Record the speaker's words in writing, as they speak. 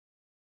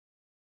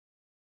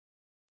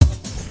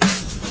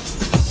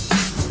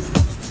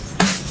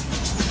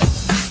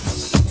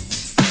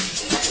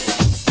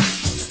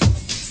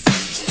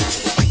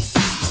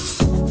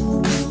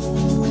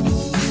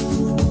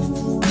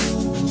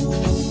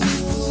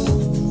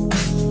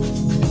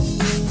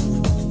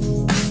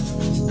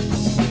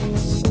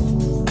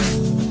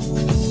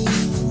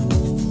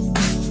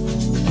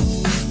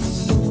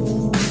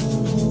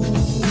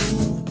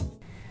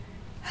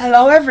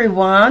Hello,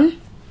 everyone.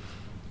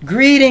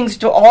 Greetings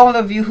to all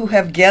of you who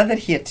have gathered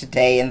here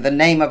today in the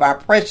name of our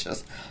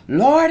precious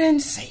Lord and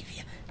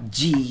Savior,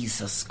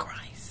 Jesus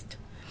Christ.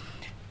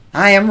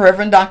 I am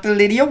Reverend Dr.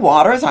 Lydia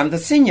Waters. I'm the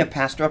senior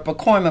pastor of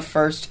Pacoima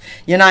First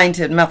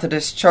United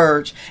Methodist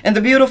Church in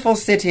the beautiful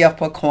city of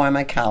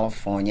Pacoima,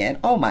 California. And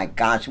oh my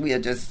gosh, we are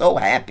just so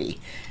happy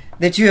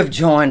that you have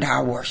joined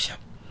our worship.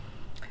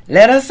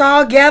 Let us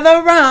all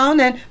gather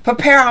around and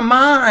prepare our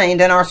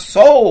mind and our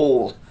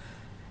soul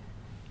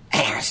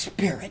and our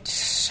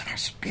spirits.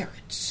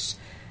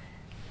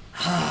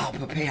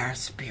 Prepare our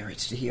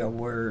spirits to hear a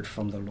word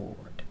from the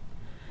Lord.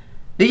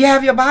 Do you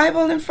have your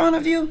Bible in front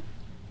of you?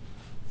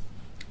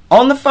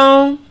 On the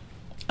phone?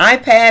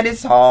 iPad?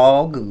 It's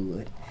all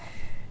good.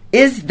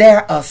 Is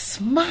there a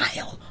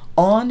smile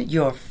on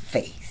your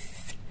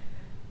face?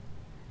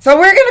 So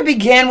we're going to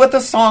begin with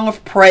a song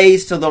of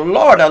praise to the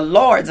Lord of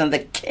Lords and the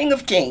King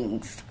of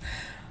Kings.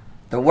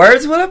 The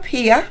words will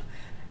appear.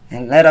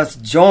 And let us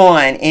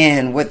join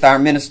in with our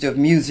minister of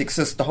music,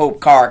 Sister Hope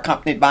Carr,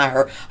 accompanied by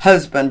her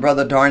husband,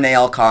 Brother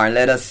Darnell Carr.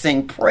 Let us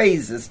sing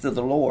praises to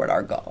the Lord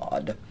our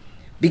God.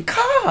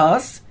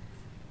 Because,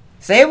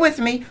 say it with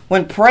me,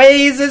 when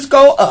praises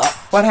go up,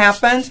 what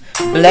happens?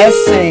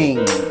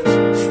 Blessings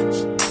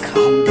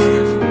come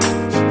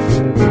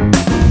down.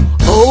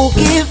 Oh,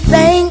 give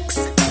thanks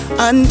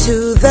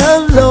unto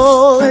the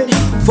Lord,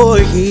 for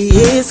he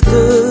is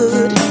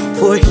good,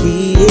 for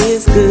he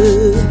is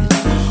good.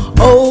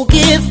 Oh,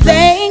 give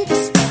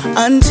thanks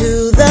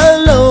unto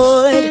the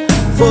Lord,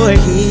 for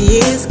he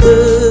is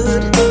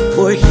good,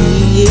 for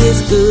he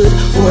is good,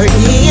 for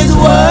he is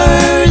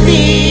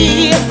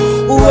worthy,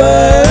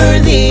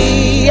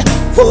 worthy,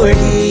 for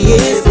he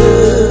is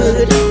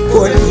good,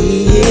 for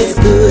he is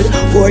good,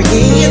 for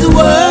he is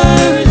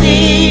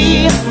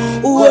worthy,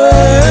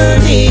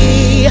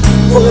 worthy,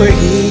 for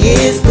he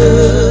is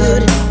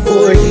good,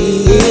 for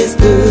he is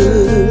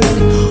good.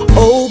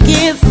 Oh,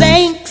 give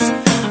thanks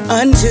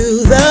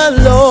unto the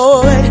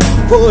Lord,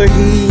 for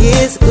he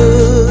is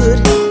good,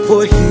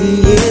 for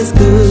he is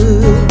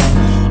good.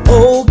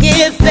 Oh,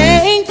 give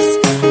thanks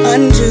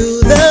unto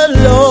the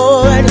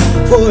Lord,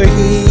 for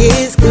he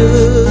is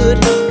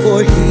good,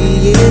 for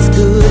he is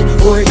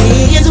good, for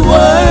he is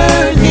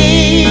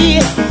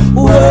worthy,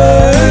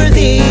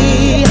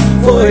 worthy,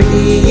 for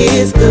he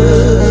is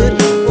good,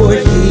 for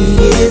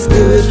he is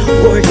good,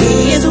 for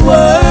he is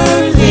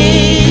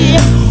worthy,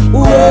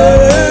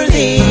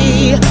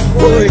 worthy,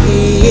 for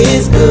he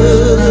is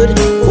good,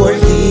 for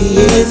he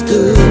is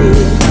good.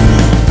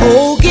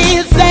 Oh,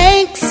 give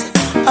thanks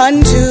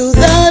unto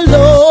the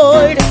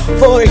Lord,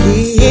 for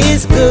he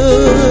is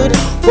good,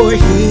 for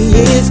he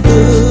is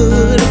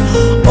good.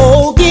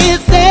 Oh,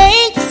 give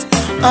thanks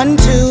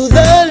unto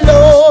the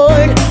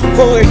Lord,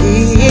 for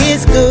he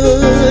is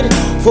good,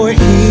 for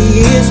he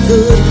is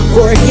good,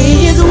 for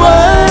he is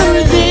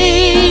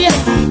worthy,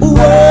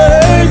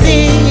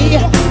 worthy,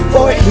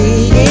 for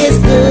he is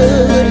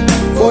good,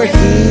 for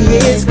he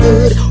is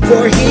good,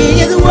 for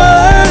he is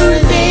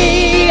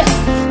worthy,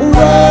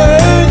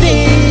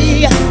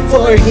 worthy,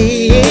 for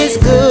he is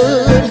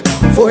good,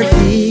 for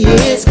he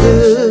is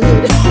good,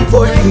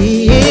 for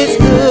he is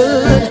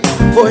good,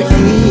 for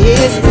he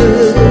is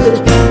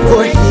good,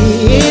 for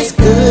he is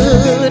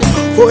good,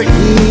 for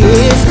he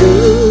is good.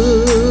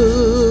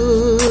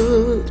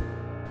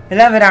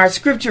 Beloved, our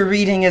scripture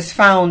reading is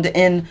found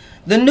in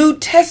the New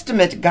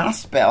Testament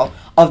Gospel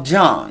of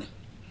John.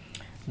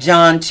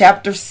 John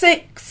chapter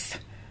 6,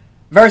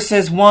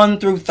 verses 1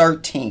 through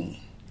 13.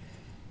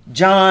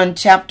 John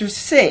chapter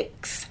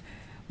 6,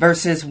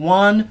 verses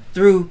 1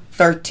 through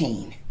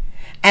 13.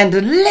 And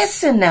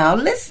listen now,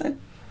 listen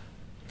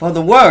for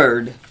the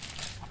word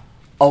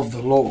of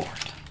the Lord.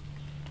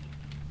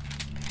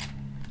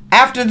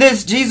 After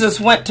this, Jesus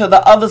went to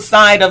the other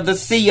side of the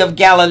Sea of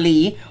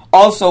Galilee,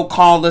 also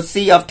called the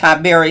Sea of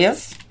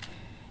Tiberias,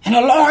 and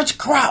a large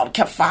crowd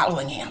kept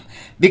following him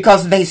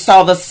because they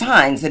saw the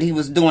signs that he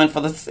was doing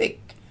for the sick.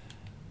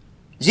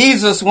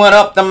 Jesus went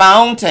up the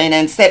mountain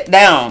and sat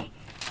down.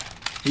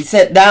 He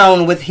sat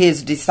down with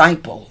his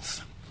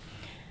disciples.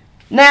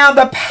 Now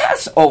the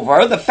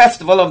Passover, the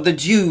festival of the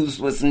Jews,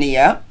 was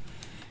near.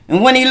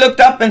 And when he looked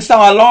up and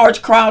saw a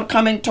large crowd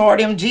coming toward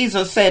him,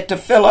 Jesus said to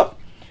Philip,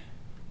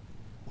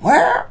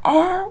 "Where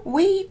are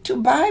we to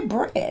buy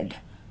bread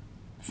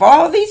for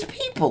all these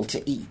people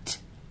to eat?"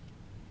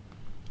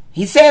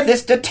 He said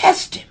this to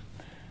test him,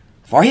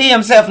 for he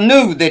himself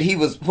knew that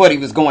what he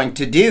was going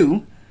to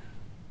do.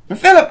 And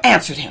Philip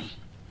answered him,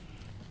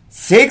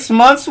 6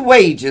 months'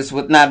 wages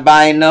would not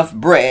buy enough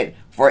bread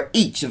for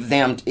each of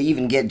them to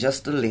even get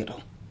just a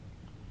little.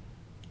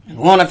 And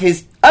one of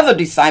his other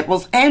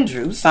disciples,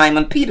 Andrew,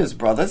 Simon Peter's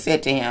brother,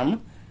 said to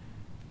him,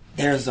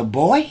 "There's a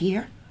boy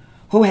here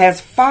who has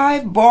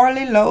 5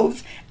 barley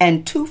loaves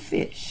and 2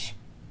 fish.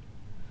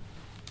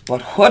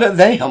 But what are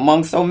they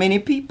among so many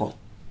people?"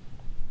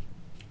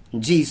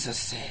 Jesus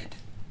said,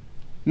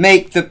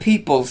 "Make the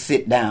people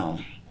sit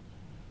down."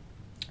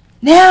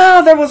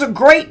 Now there was a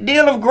great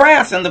deal of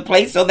grass in the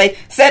place, so they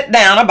sat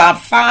down,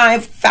 about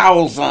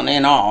 5,000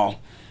 in all.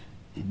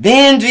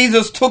 Then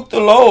Jesus took the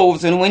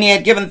loaves, and when he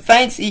had given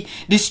thanks, he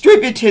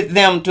distributed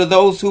them to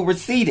those who were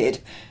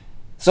seated.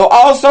 So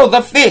also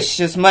the fish,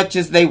 as much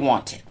as they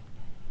wanted.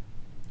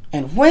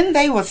 And when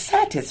they were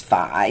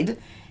satisfied,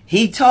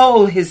 he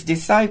told his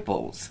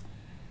disciples,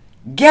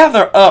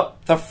 "Gather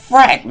up the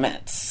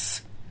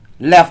fragments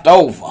left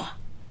over,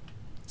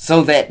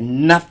 so that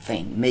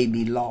nothing may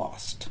be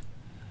lost."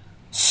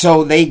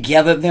 So they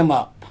gathered them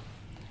up.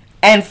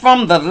 And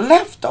from the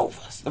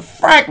leftovers, the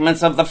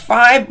fragments of the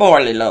 5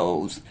 barley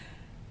loaves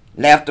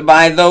left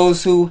by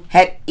those who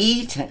had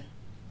eaten,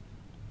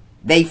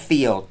 they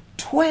filled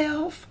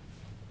 12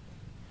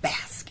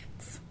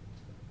 baskets.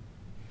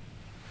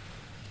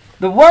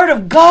 The word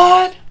of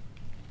God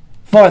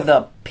for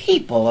the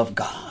people of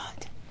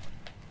God.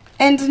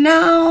 And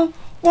now,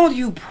 won't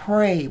you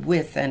pray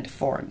with and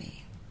for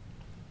me?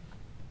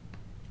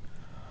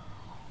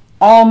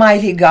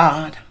 Almighty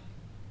God,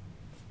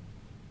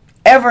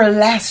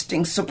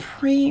 everlasting,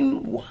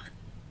 supreme one,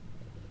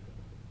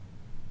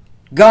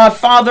 God,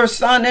 Father,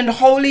 Son, and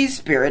Holy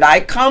Spirit, I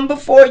come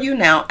before you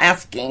now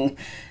asking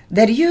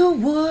that you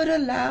would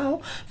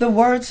allow the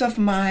words of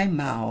my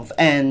mouth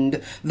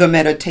and the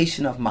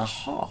meditation of my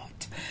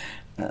heart,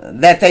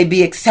 that they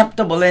be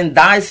acceptable in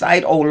thy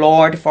sight, O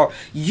Lord, for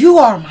you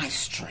are my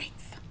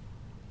strength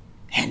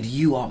and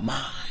you are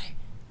my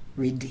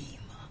Redeemer.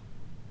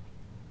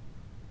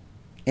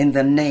 In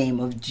the name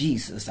of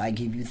Jesus, I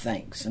give you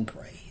thanks and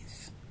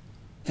praise.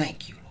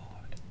 Thank you,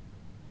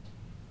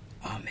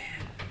 Lord. Amen.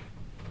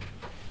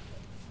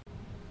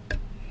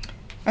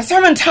 My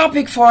sermon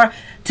topic for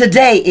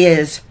today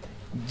is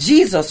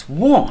Jesus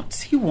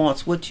wants. He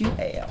wants what you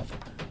have.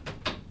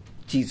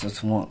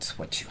 Jesus wants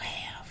what you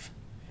have.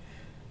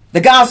 The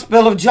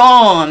Gospel of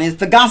John is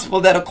the gospel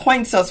that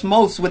acquaints us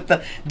most with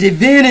the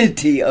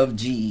divinity of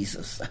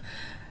Jesus,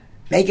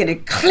 making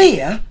it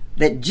clear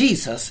that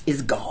Jesus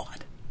is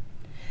God.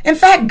 In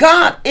fact,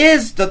 God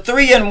is the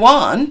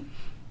 3-in-1,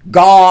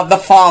 God the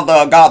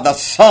Father, God the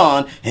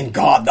Son, and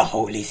God the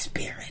Holy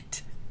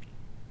Spirit.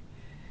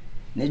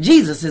 Now,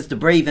 Jesus is the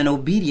brave and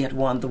obedient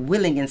one, the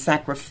willing and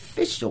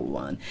sacrificial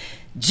one.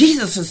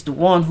 Jesus is the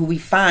one who we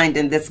find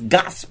in this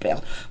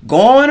gospel,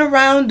 going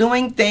around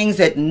doing things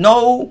that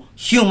no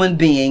human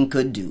being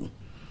could do.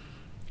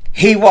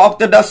 He walked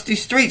the dusty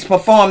streets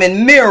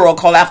performing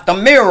miracle after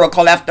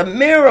miracle after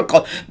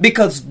miracle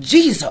because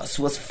Jesus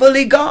was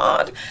fully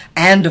God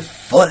and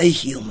fully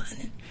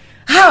human.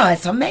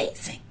 It's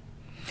amazing.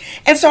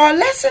 And so our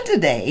lesson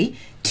today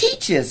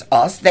teaches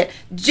us that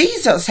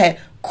Jesus had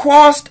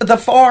crossed the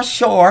far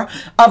shore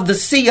of the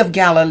Sea of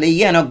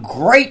Galilee, and a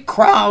great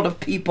crowd of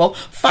people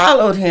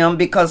followed him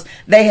because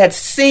they had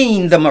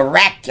seen the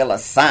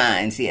miraculous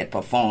signs he had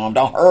performed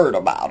or heard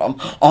about them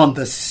on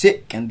the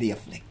sick and the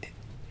afflicted.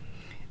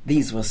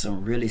 These were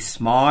some really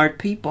smart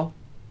people.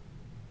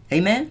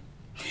 Amen?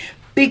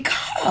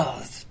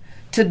 Because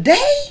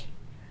today,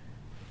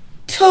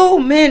 too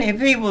many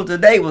people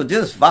today will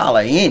just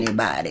follow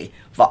anybody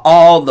for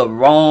all the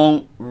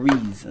wrong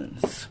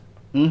reasons.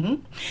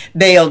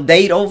 They'll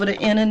date over the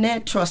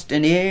internet,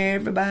 trusting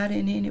everybody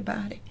and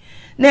anybody.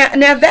 Now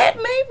that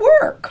may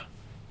work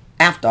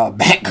after a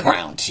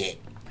background check.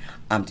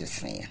 I'm just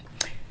saying.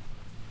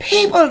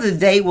 People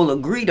today will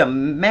agree to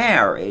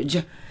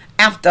marriage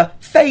after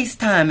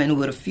FaceTiming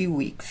with a few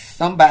weeks.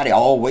 Somebody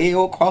all way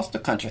across the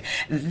country.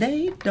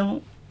 They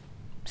don't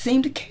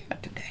seem to care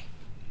today.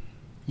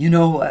 You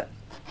know what?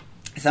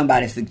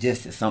 Somebody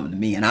suggested something to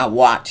me, and I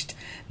watched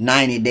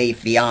 90 Day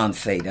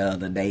Fiance the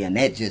other day, and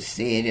that just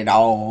said it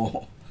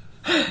all.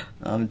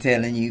 I'm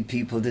telling you,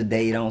 people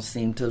today don't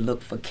seem to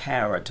look for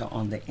character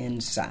on the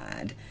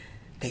inside.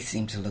 They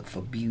seem to look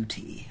for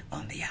beauty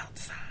on the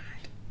outside.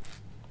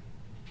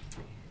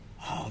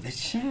 All that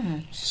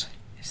shines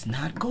is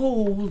not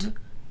gold.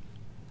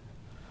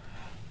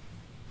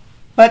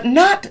 But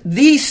not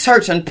these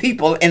certain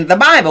people in the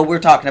Bible we're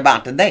talking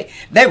about today.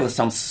 They were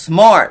some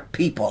smart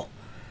people.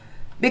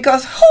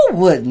 Because who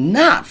would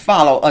not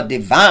follow a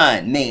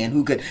divine man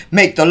who could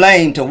make the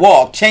lame to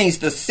walk, change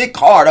the sick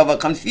heart of a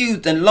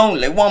confused and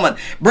lonely woman,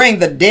 bring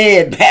the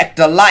dead back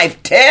to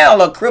life,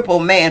 tell a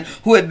crippled man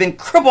who had been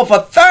crippled for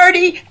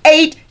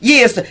 38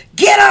 years to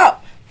get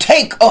up,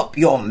 take up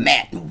your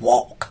mat and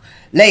walk,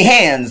 lay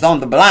hands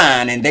on the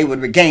blind and they would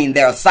regain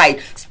their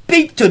sight,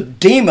 speak to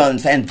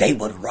demons and they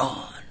would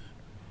run.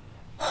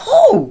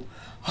 Who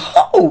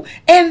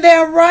in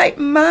their right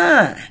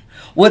mind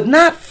would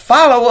not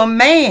follow a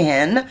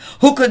man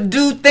who could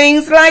do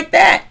things like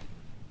that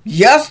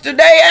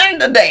yesterday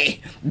and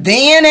today,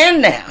 then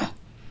and now?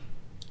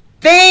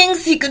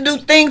 He could do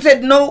things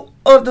that no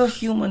other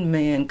human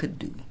man could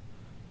do.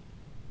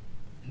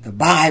 The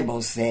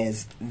Bible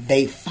says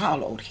they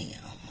followed him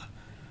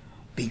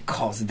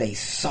because they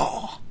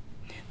saw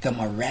the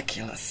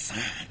miraculous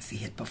signs he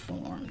had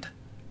performed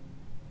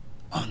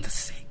on the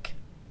sick.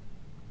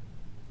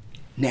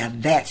 Now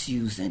that's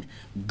using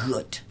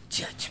good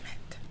judgment.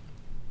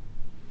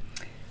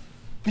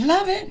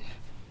 Beloved,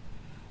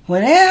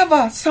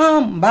 whenever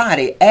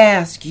somebody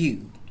asks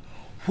you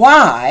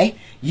why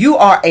you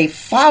are a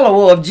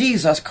follower of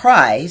Jesus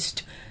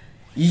Christ,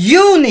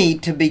 You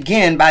need to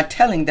begin by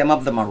telling them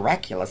of the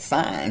miraculous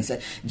signs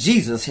that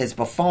Jesus has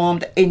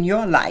performed in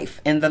your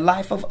life and the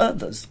life of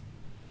others.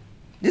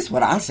 This is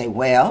what I say.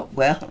 Well,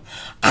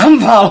 I'm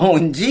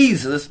following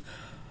Jesus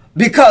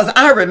because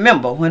I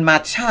remember when my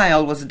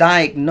child was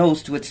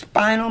diagnosed with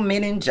spinal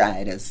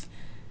meningitis,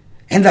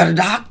 and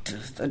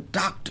the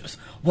doctors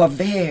were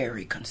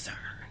very concerned.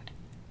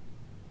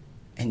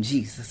 And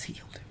Jesus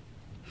healed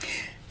him.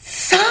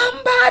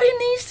 Somebody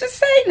needs to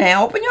say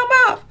now, open your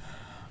mouth.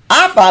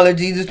 I followed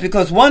Jesus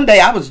because one day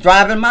I was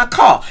driving my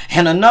car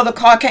and another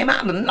car came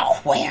out of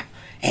nowhere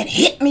and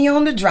hit me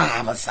on the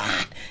driver's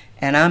side.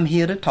 And I'm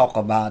here to talk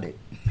about it.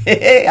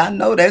 Hey, I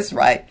know that's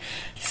right.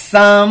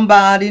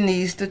 Somebody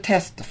needs to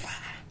testify.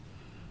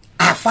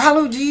 I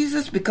followed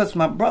Jesus because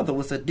my brother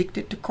was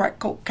addicted to crack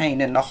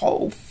cocaine and the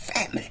whole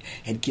family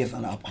had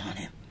given up on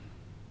him.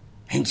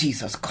 And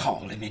Jesus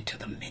called him into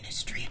the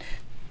ministry and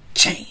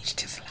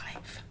changed his life.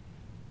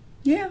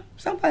 Yeah,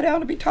 somebody ought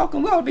to be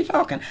talking. We ought to be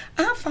talking.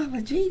 I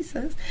followed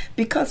Jesus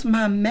because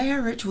my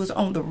marriage was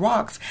on the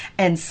rocks,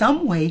 and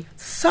some way,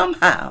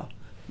 somehow,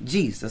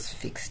 Jesus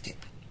fixed it.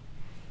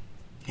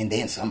 And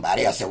then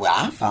somebody else said, well,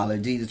 I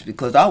followed Jesus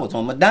because I was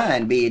on my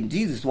dying bed.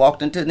 Jesus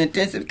walked into the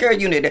intensive care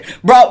unit and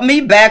brought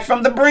me back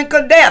from the brink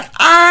of death.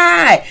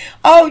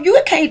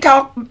 You can't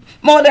talk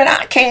more than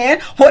I can.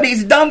 What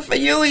he's done for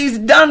you, he's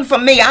done for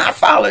me. I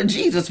followed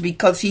Jesus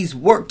because he's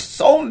worked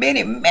so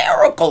many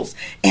miracles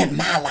in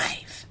my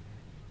life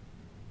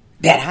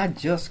that I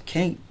just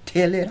can't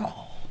tell it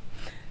all.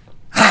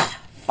 I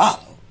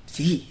follow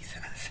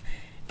Jesus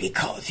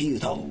because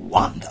he's a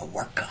wonder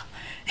worker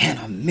and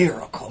a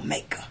miracle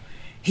maker.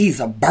 He's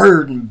a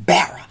burden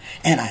bearer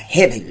and a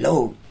heavy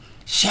load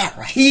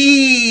sharer.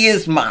 He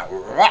is my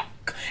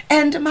rock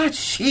and my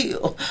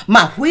shield,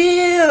 my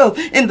wheel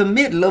in the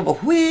middle of a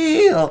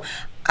wheel.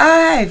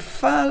 I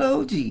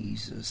follow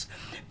Jesus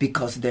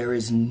because there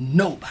is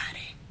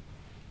nobody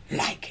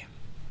like him.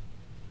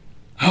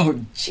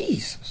 Oh,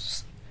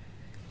 Jesus.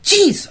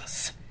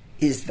 Jesus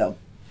is the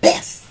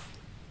best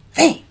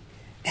thing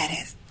that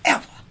has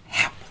ever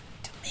happened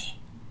to me.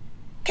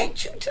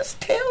 Can't you just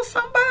tell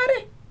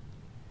somebody?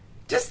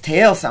 Just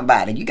tell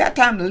somebody. You got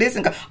time to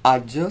listen? I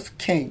just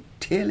can't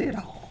tell it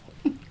all.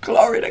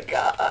 Glory to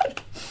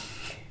God.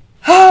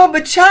 Oh,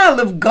 but child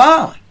of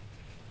God.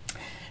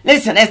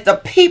 Listen, as the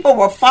people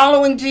were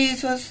following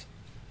Jesus,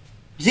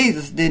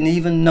 Jesus didn't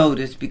even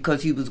notice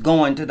because he was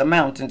going to the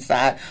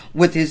mountainside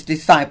with his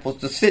disciples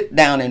to sit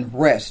down and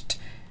rest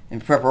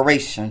in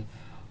preparation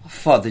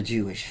for the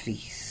Jewish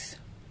feast.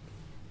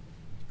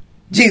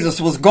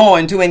 Jesus was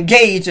going to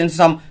engage in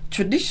some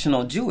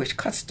traditional Jewish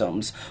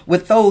customs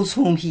with those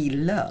whom he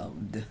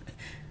loved.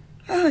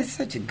 Oh, it's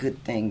such a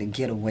good thing to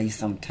get away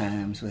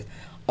sometimes with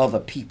other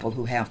people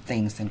who have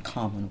things in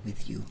common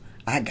with you.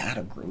 I got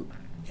a group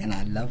and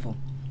I love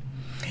them.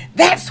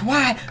 That's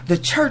why the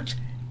church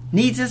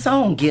needs its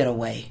own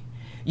getaway.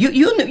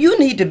 You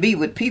need to be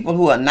with people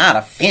who are not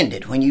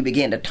offended when you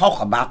begin to talk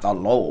about the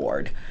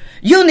Lord.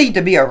 You need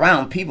to be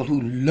around people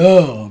who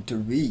love to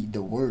read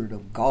the Word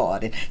of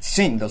God and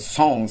sing the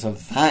songs of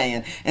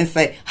Zion and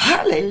say,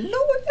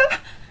 hallelujah,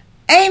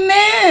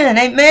 amen,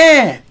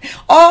 amen.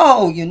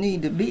 Oh, you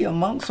need to be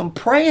among some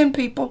praying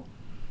people.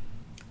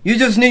 You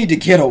just need to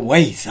get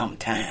away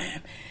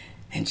sometime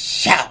and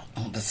shout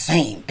on the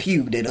same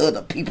pew that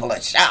other people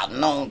are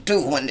shouting on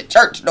too when the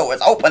church door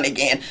is open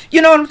again.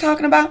 You know what I'm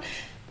talking about?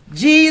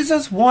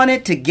 Jesus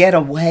wanted to get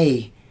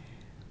away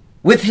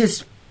with his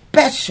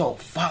special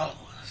followers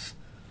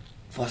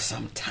for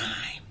some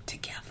time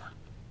together.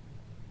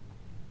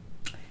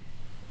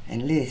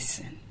 And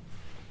listen,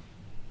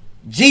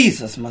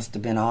 Jesus must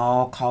have been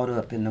all caught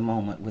up in the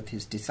moment with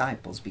his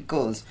disciples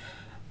because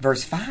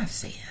verse 5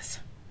 says,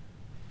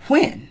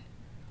 when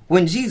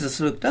Jesus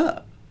looked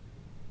up,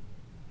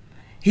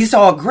 he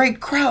saw a great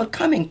crowd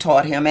coming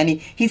toward him, and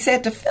he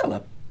said to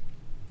Philip,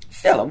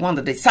 one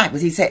of the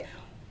disciples, he said,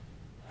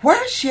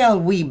 where shall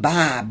we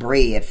buy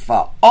bread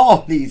for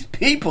all these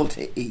people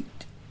to eat?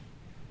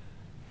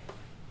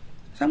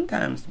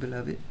 Sometimes,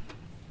 beloved,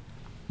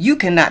 you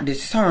cannot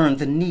discern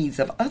the needs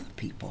of other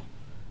people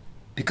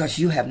because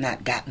you have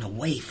not gotten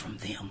away from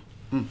them.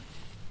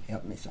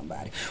 Help me,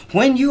 somebody.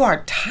 When you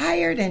are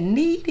tired and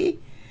needy,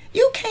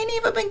 you can't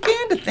even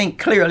begin to think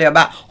clearly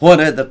about what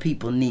other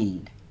people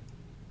need.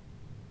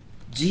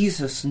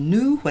 Jesus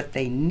knew what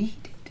they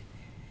needed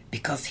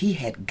because he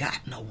had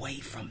gotten away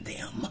from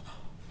them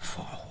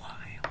for a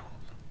while.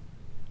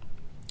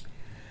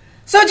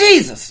 So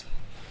Jesus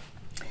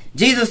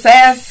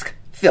asked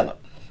Philip.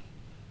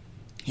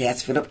 He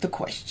asked Philip the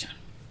question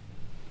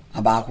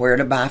about where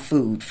to buy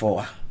food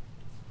for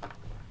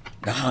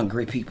the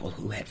hungry people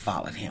who had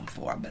followed him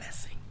for a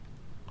blessing.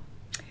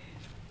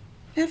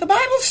 Now the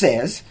Bible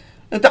says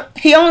that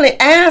he only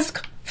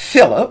asked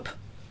Philip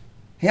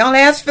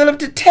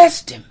to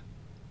test him.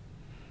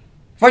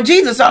 For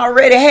Jesus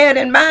already had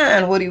in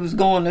mind what he was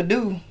going to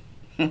do.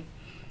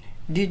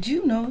 Did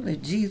you know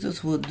that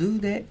Jesus will do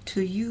that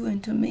to you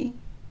and to me?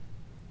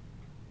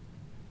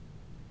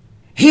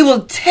 He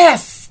will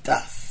test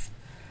us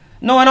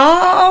knowing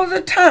all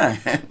the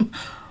time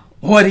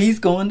what he's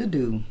going to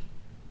do.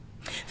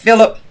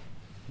 Philip,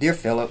 dear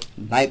Philip,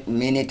 like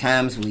many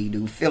times we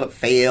do, Philip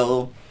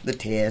failed the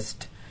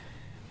test.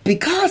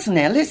 Because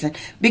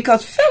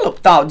Philip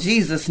thought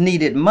Jesus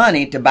needed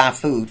money to buy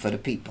food for the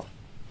people.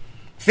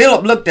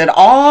 Philip looked at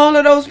all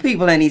of those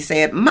people and he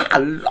said, my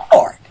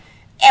Lord,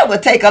 it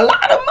would take a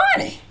lot of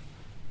money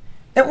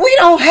that we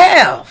don't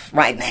have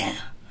right now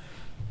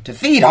to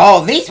feed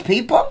all these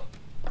people.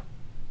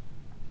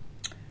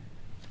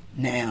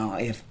 Now,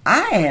 if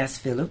I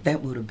asked Philip,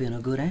 that would have been a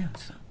good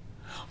answer.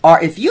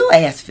 Or if you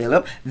asked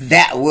Philip,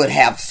 that would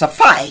have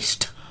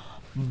sufficed.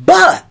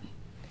 But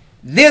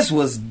this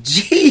was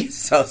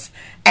Jesus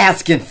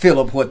asking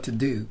Philip what to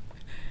do.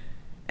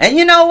 And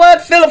you know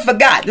what? Philip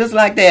forgot. Just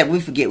like that, we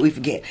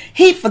forget.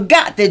 He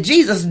forgot that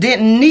Jesus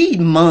didn't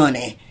need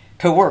money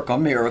to work a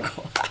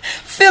miracle.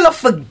 Philip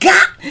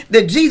forgot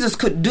that Jesus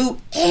could do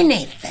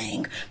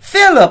anything.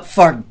 Philip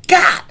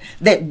forgot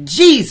that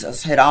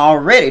Jesus had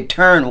already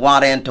turned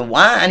water into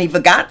wine. He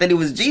forgot that it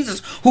was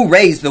Jesus who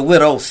raised the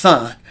widow's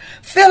son.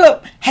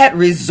 Philip had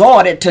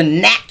resorted to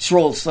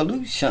natural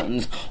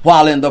solutions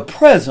while in the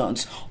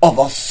presence of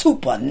a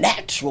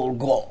supernatural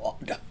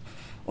God.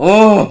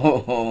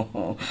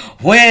 Oh,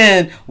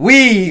 when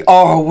we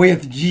are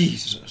with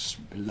Jesus,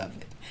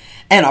 beloved,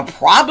 and a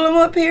problem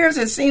appears,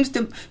 it seems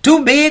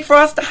too big for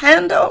us to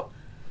handle.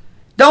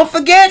 Don't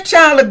forget,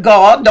 child of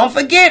God,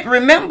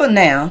 remember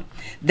now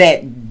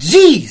that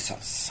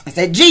Jesus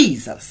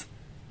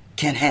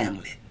can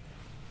handle it.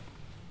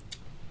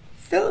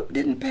 Philip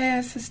didn't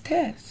pass his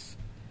test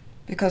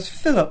because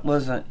Philip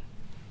wasn't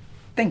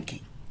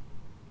thinking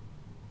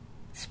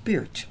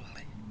spiritually.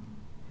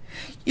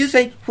 You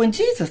see, when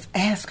Jesus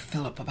asked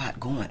Philip about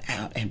going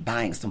out and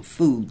buying some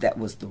food, that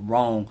was the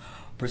wrong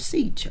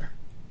procedure.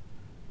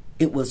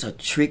 It was a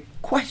trick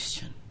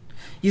question.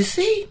 You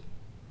see,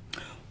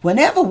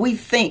 whenever we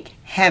think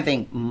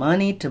having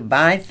money to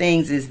buy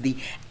things is the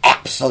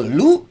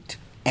absolute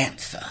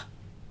answer,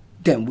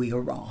 then we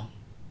are wrong.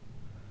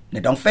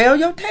 Now, don't fail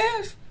your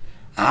test.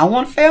 I don't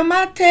want to fail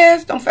my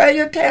test. Don't fail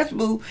your test,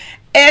 boo.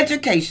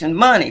 Education,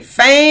 money,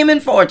 fame,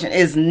 and fortune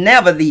is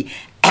never the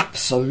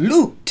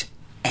absolute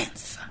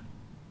answer.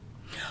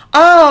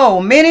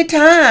 Oh, many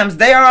times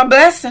they are a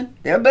blessing.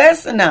 They're a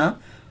blessing now.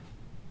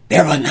 They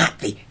are not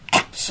the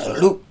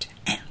absolute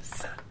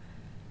answer.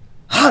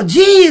 Oh,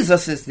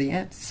 Jesus is the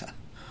answer.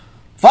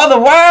 For the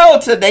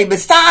world today,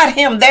 beside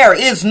him, there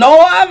is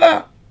no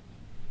other.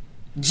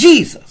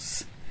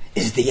 Jesus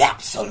is the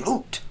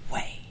absolute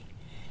way.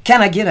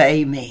 Can I get an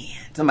amen?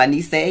 Somebody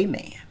needs to say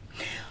amen.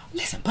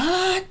 Listen,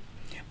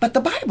 but the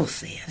Bible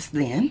says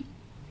then,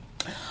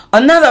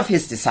 another of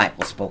his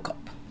disciples spoke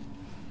up.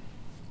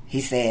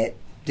 He said,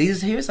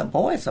 here's a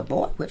boy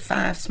with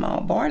 5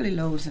 small barley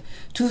loaves and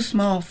 2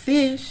 small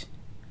fish.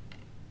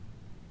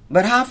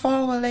 But how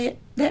far will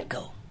that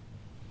go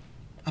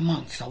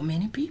among so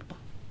many people?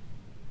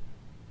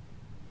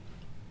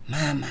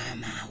 My,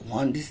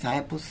 one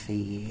disciple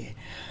said,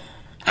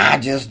 I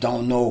just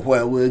don't know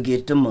where we'll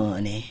get the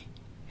money.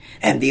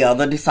 And the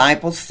other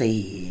disciple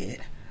said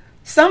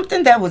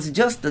something that was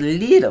just a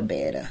little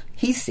better.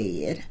 He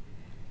said,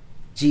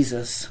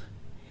 Jesus,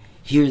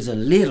 here's a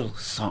little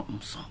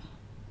something.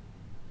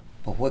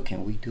 But what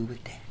can we do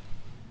with that?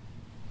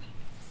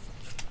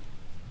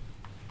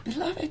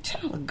 Beloved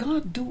child of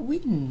God, do we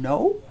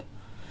know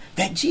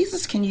that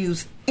Jesus can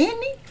use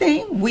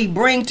anything we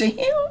bring to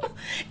him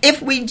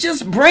if we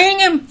just bring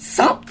him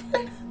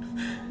something?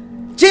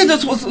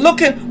 Jesus was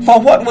looking for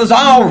what was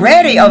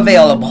already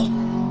available.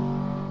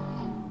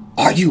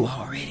 Are you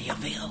already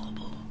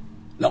available?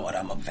 Lord,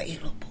 I'm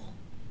available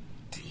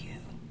to you.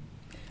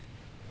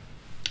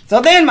 So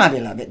then, my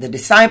beloved, the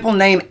disciple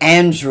named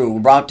Andrew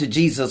brought to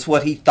Jesus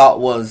what he thought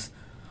was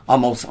a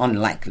most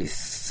unlikely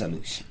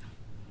solution.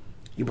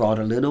 He brought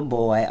a little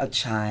boy, a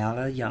child,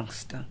 a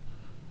youngster.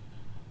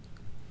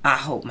 I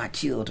hope my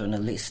children are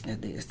listening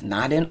to this.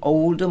 Not an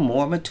older,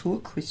 more mature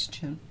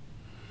Christian.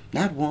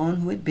 Not one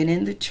who had been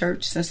in the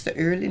church since the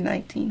early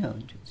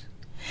 1900s.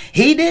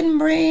 He didn't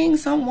bring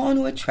someone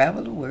who had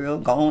traveled the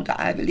world, gone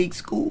to Ivy League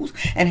schools,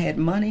 and had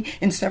money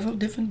in several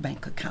different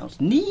bank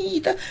accounts.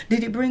 Neither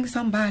did he bring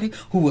somebody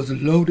who was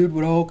loaded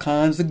with all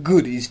kinds of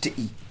goodies to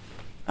eat.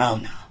 Oh,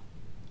 no.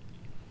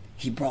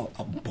 He brought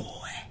a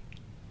boy,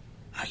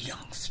 a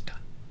youngster.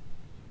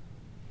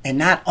 And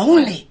not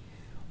only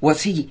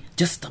was he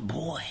just a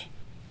boy,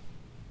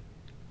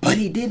 but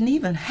he didn't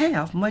even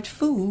have much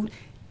food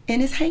in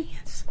his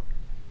hands.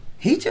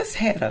 He just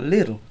had a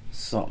little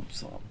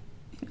something.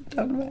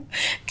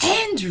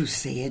 Andrew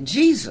said,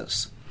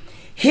 Jesus,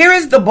 here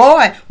is the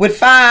boy with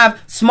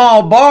 5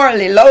 small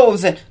barley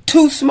loaves and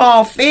 2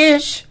 small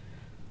fish.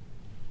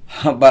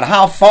 But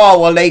how far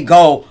will they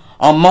go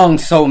among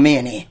so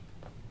many?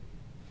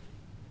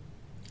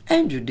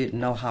 Andrew didn't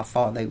know how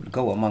far they would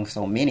go among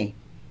so many,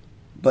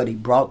 but he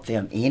brought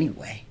them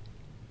anyway.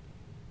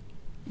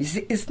 You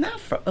see, it's not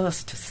for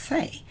us to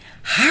say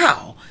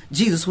how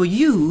Jesus will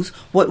use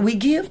what we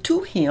give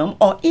to him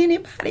or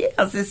anybody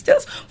else. It's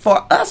just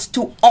for us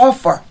to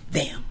offer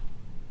them.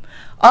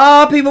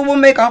 People will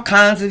make all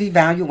kinds of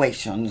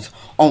evaluations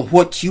on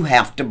what you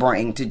have to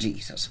bring to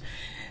Jesus.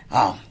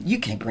 You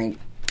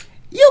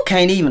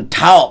can't even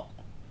talk.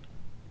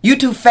 You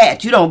too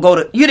fat. You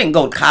didn't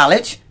go to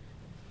college.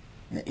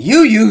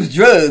 You use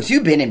drugs.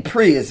 You've been in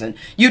prison.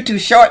 You too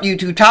short. You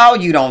too tall.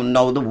 You don't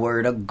know the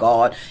word of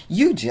God.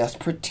 You just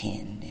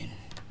pretending.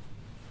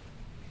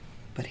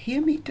 But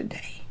hear me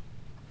today.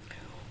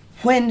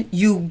 When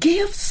you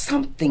give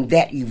something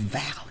that you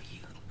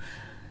value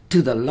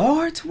to the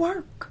Lord's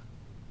work,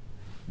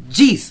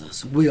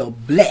 Jesus will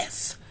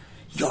bless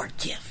your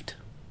gift.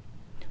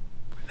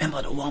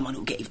 Remember the woman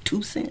who gave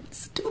 2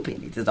 cents? 2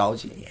 pennies is all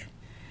she had.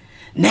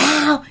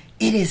 Now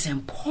it is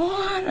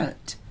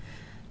important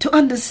to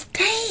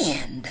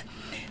understand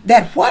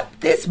that what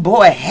this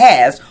boy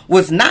has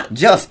was not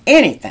just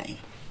anything.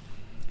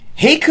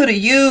 He could have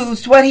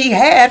used what he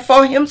had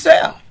for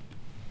himself.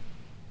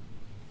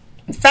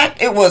 In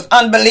fact, it was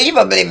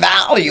unbelievably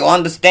valuable,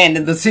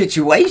 understanding the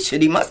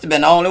situation. He must have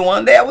been the only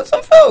one there with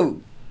some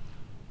food.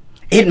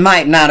 It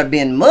might not have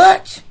been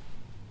much,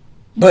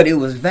 but it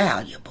was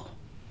valuable.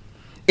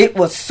 It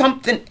was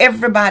something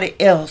everybody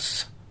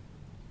else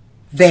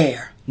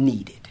there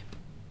needed.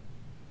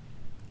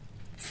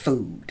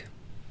 Food.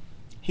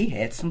 He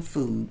had some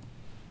food.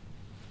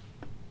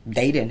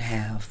 They didn't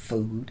have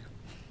food.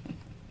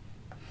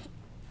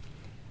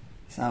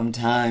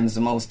 Sometimes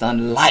the most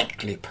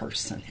unlikely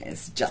person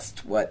has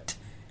just what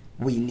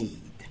we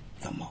need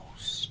the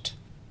most.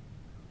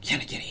 Can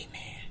I get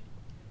amen?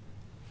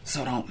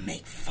 So don't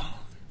make fun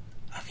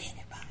of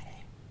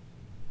anybody.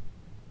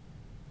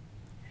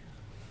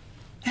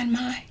 And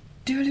my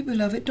dearly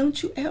beloved,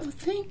 don't you ever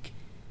think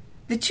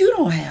that you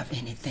don't have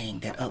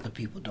anything that other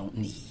people don't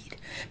need.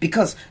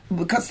 Because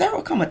there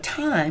will come a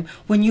time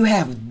when you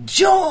have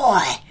joy,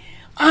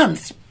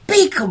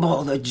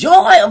 unspeakable, the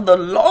joy of the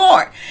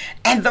Lord.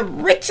 And the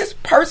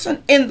richest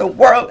person in the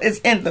world is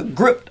in the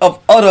grip of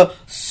utter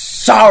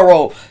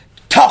sorrow,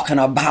 talking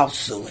about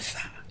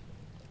suicide.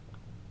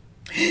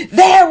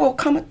 There will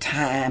come a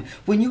time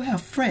when you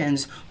have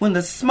friends when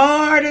the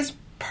smartest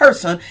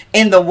person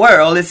in the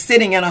world is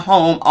sitting in a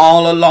home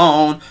all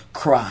alone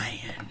crying.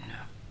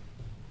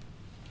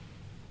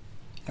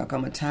 There'll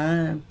come a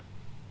time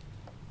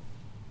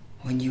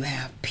when you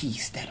have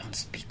peace, that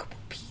unspeakable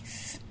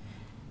peace.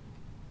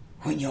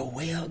 When your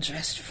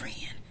well-dressed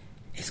friend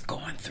is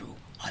going through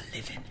a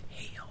living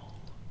hell.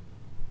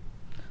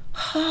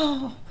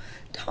 Oh,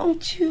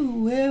 don't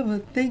you ever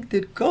think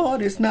that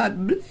God has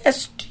not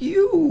blessed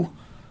you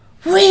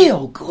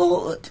real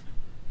good.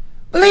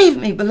 Believe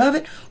me,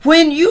 beloved,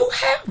 when you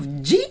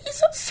have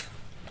Jesus,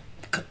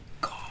 God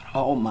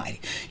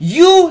Almighty,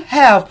 you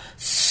have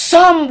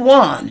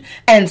someone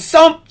and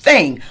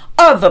something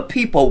other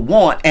people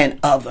want and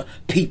other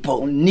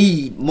people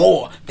need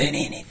more than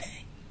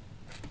anything.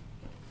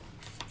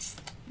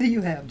 Do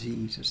you have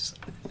Jesus?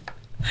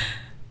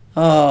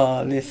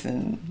 Oh,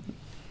 listen.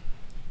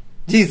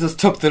 Jesus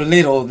took the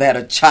little that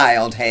a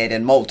child had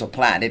and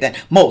multiplied it and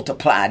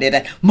multiplied it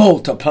and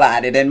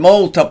multiplied it and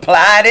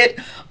multiplied it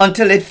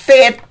until it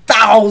fed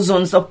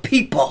thousands of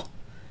people.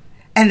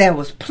 And there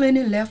was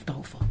plenty left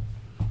over.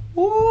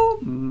 Oh,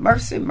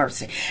 mercy,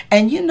 mercy.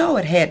 And you know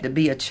it had to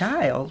be a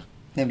child.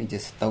 Let me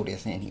just throw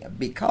this in here.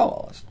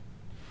 Because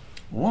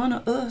one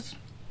of us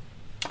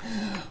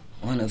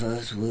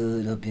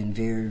would have been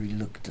very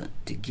reluctant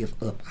to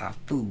give up our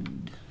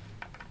food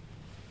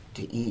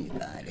to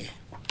anybody.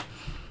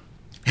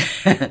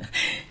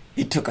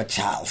 It took a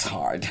child's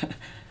heart.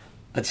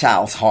 A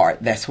child's heart,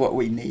 that's what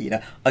we need.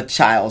 A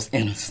child's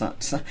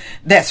innocence.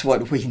 That's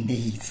what we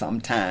need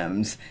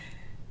sometimes.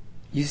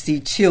 You see,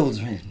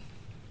 children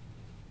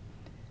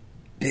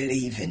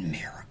believe in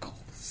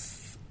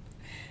miracles.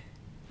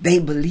 They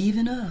believe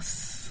in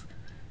us.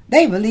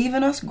 They believe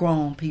in us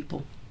grown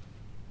people,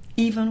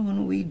 even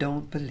when we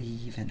don't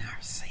believe in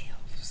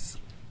ourselves.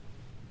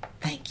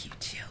 Thank you,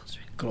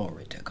 children.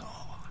 Glory to God.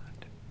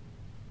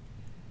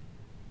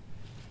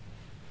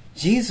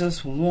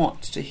 Jesus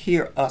wants to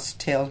hear us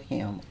tell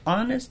him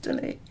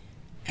honestly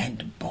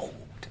and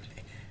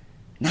boldly,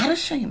 not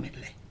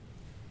ashamedly.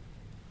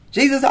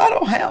 Jesus, I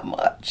don't have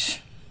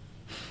much,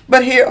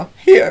 but here,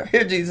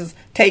 Jesus,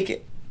 take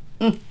it.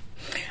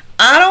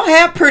 I don't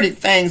have pretty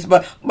things,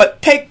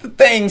 but take the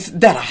things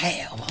that I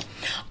have.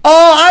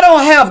 Oh, I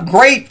don't have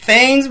great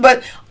things,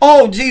 but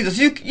oh, Jesus,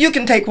 you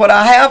can take what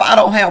I have. I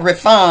don't have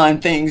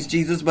refined things,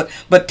 Jesus, but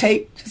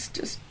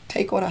just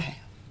take what I have.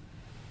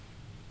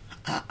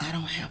 I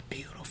don't have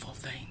beautiful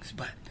things,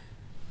 but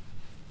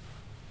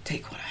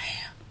take what I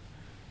have.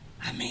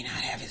 I may not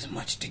have as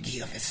much to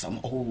give as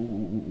some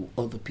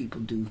other people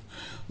do.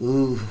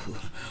 Ooh,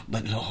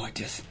 but Lord,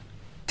 just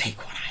take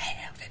what I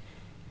have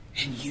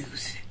and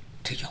use it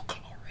to your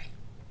glory.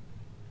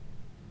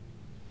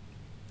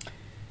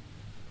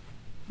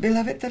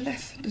 Beloved, the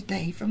lesson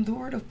today from the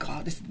Word of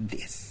God is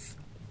this.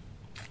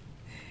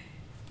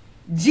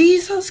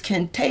 Jesus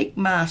can take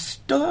my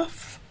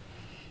stuff,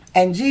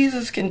 and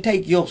Jesus can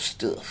take your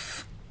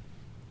stuff.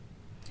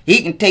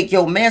 He can take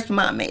your mess,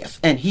 my mess,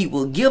 and he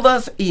will give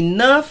us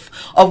enough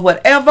of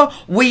whatever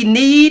we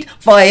need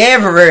for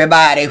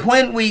everybody.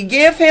 When we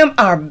give him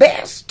our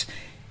best,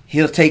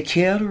 he'll take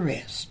care of the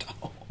rest.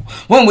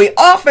 When we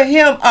offer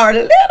him our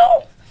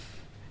little,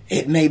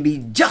 it may be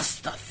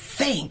just the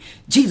thing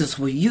Jesus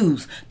will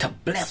use to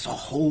bless a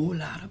whole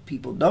lot of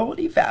people. Don't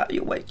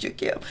evaluate your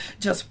gift.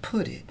 Just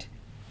put it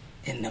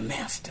in the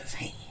master's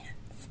hands.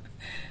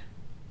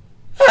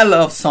 I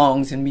love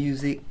songs and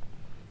music.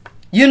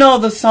 You know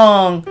the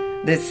song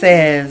that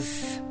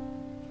says,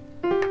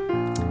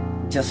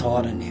 just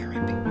ordinary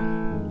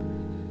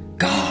people.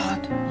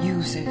 God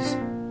uses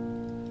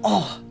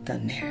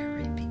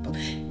ordinary people.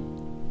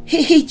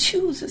 He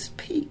chooses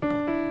people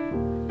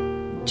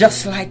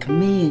just like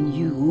me and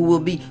you who will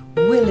be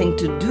willing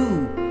to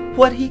do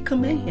what he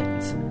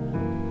commands.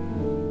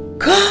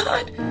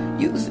 God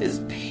uses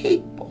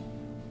people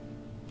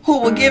who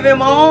will give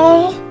him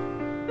all,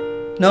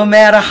 no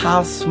matter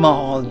how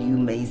small it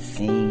may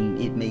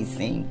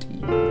seem to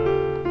you.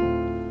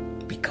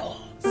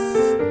 Because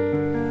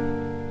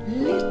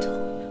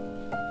little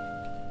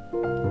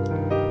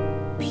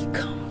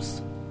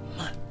becomes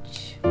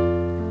much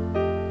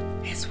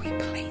as we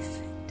place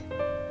it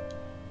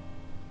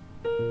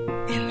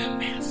in the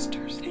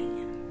master's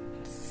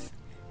hands.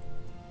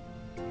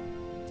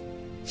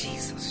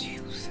 Jesus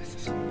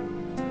uses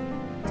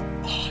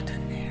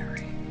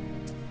ordinary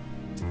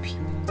people.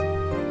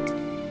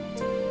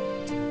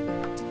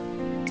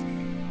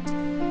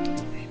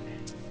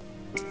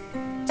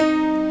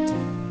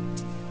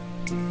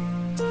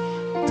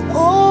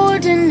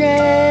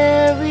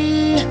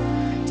 Ordinary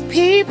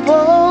people,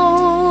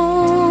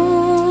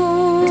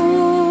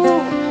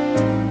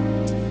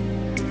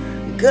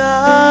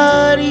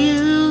 God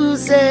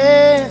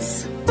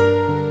uses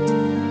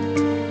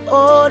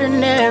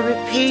ordinary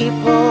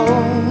people.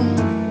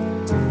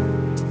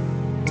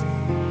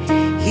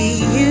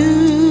 He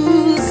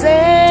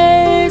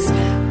uses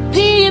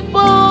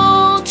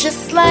people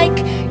just like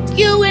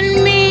you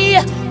and me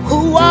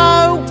who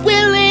are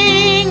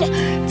willing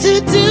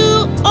to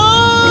do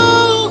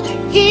all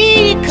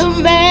he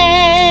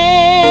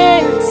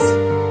commands.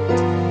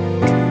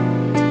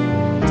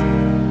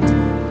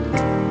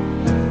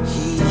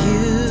 He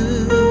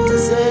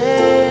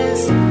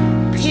uses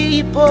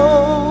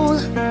people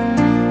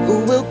who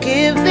will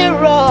give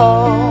their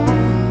all,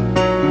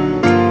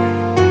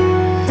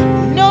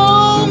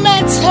 no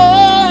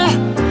matter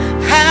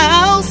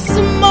how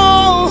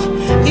small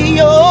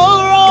your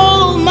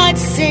all might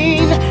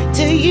seem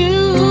to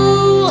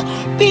you,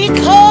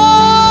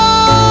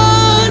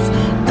 because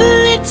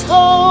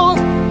little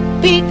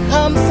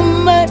becomes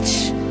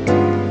much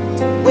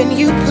when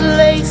you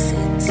place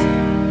it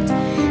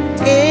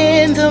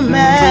in the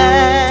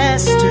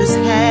master's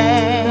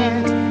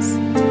hands.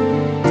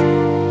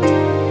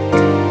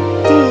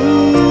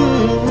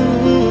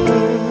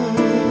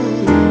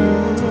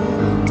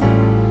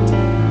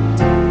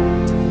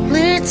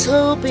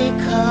 Little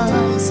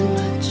becomes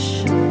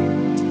much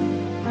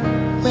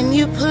when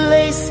you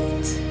place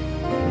it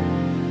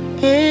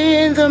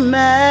in the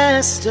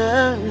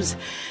master's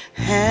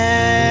hands.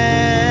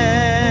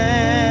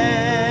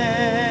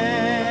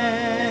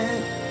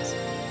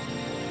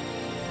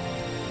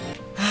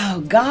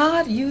 Oh,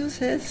 God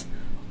uses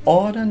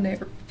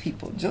ordinary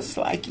people just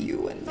like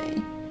you and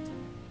me.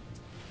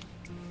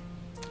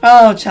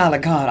 Oh, child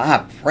of God,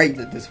 I pray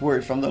that this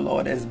word from the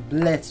Lord has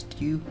blessed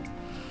you.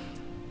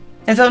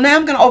 And so now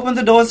I'm going to open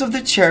the doors of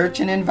the church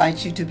and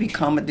invite you to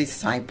become a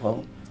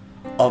disciple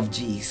of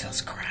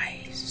Jesus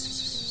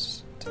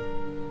Christ.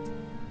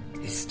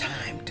 It's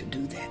time to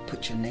do that.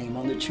 Put your name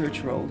on the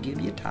church roll,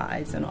 give your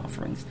tithes and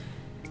offerings,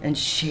 and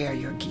share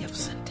your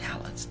gifts and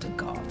talents to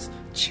God's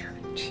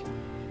church.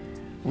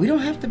 We don't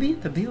have to be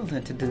in the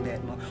building to do that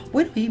anymore.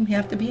 We don't even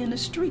have to be in the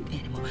street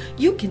anymore.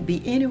 You can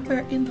be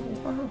anywhere in the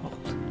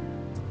world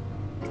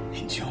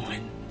and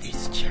join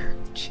this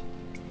church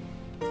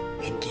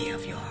and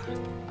give your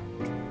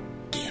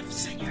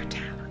gifts and your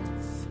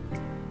talents.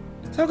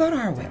 So go to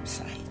our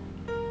website.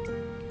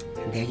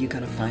 And there you're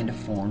going to find a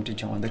form to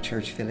join the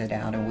church. Fill it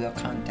out and we'll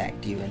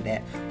contact you. And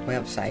that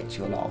website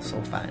you'll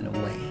also find a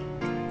way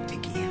to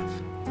give.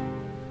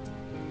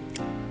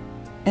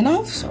 And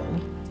also,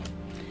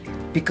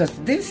 because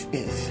this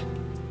is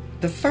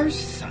the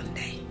first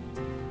Sunday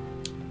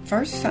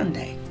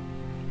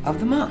of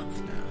the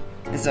month.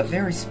 It's a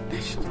very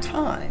special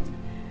time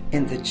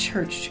in the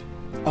Church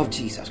of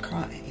Jesus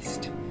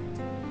Christ.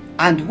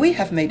 And we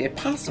have made it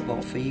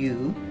possible for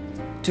you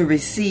to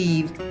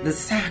receive the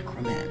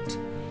sacrament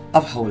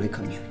of Holy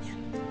Communion.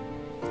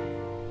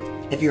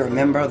 If you're a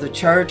member of the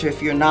church, or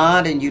if you're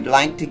not and you'd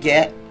like to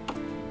get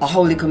a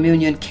Holy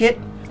Communion kit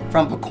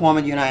from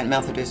Pacoima United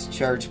Methodist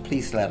Church,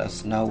 please let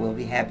us know. We'll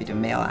be happy to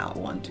mail out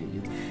one to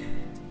you.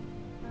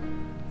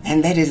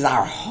 And that is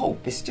our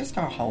hope. It's just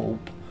our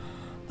hope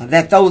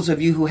that those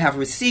of you who have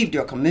received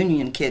your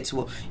communion kits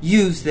will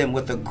use them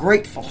with a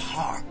grateful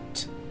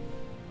heart.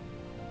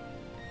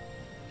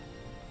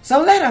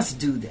 So let us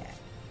do that.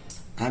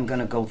 I'm going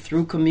to go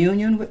through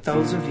communion with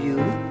those of you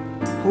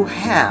who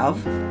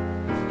have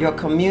your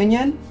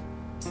communion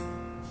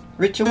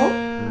ritual,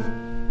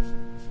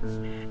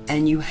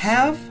 and you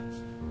have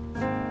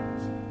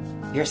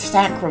your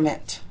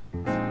sacrament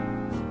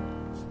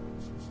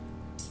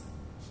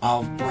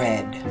of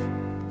bread,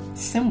 the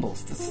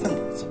symbols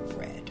of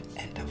bread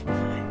and of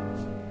wine.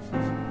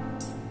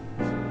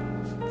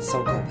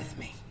 So go with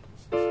me.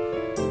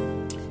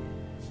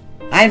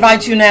 I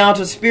invite you now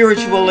to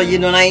spiritually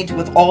unite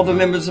with all the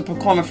members of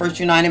Pacoima First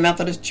United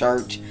Methodist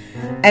Church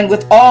and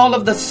with all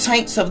of the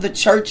saints of the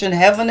church in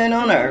heaven and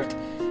on earth,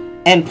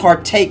 and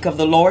partake of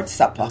the Lord's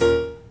Supper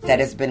that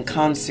has been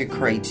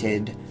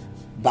consecrated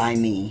by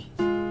me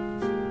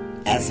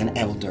as an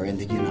elder in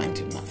the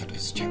United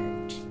Methodist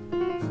Church.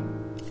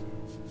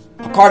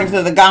 According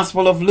to the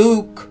Gospel of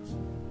Luke,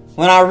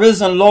 when our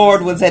risen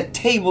Lord was at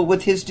table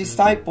with his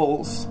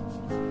disciples,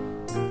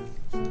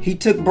 he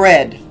took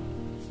bread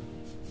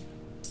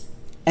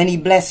and he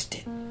blessed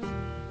it.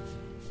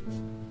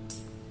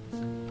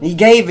 He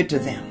gave it to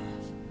them.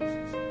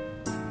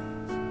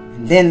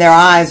 And then their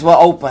eyes were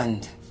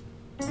opened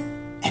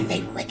and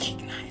they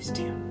recognized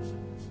him.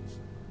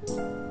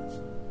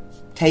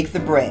 Take the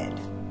bread.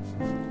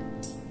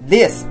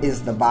 This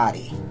is the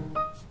body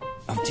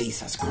of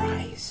Jesus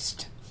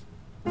Christ,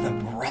 the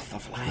breath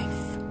of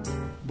life,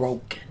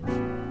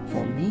 broken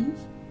for me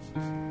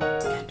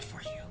and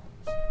for you.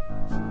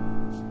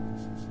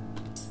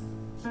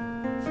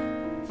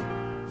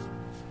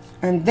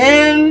 And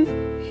then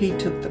he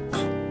took the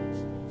cup,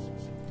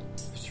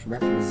 which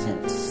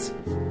represents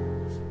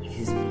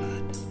his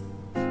blood.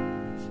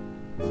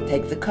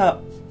 Take the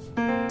cup.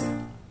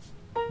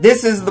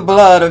 This is the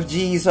blood of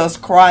Jesus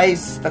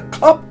Christ, the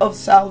cup of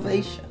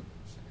salvation,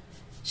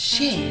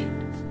 shed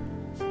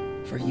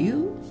for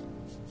you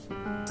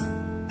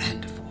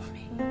and for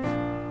me.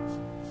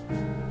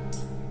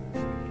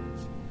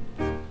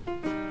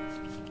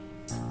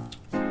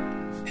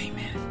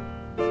 Amen.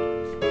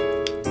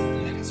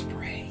 Let us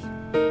pray.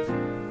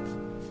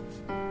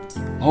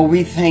 Oh,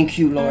 we thank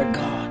you, Lord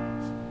God,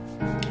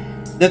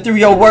 that through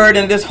your word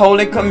in this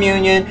Holy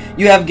Communion,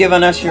 you have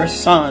given us your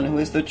Son, who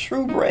is the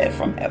true bread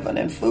from heaven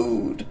and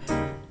food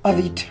of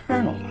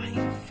eternal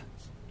life.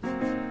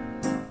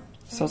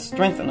 So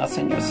strengthen us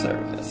in your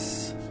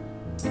service,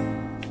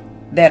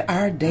 that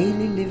our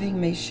daily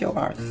living may show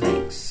our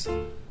thanks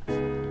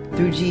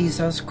through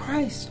Jesus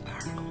Christ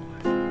our Lord.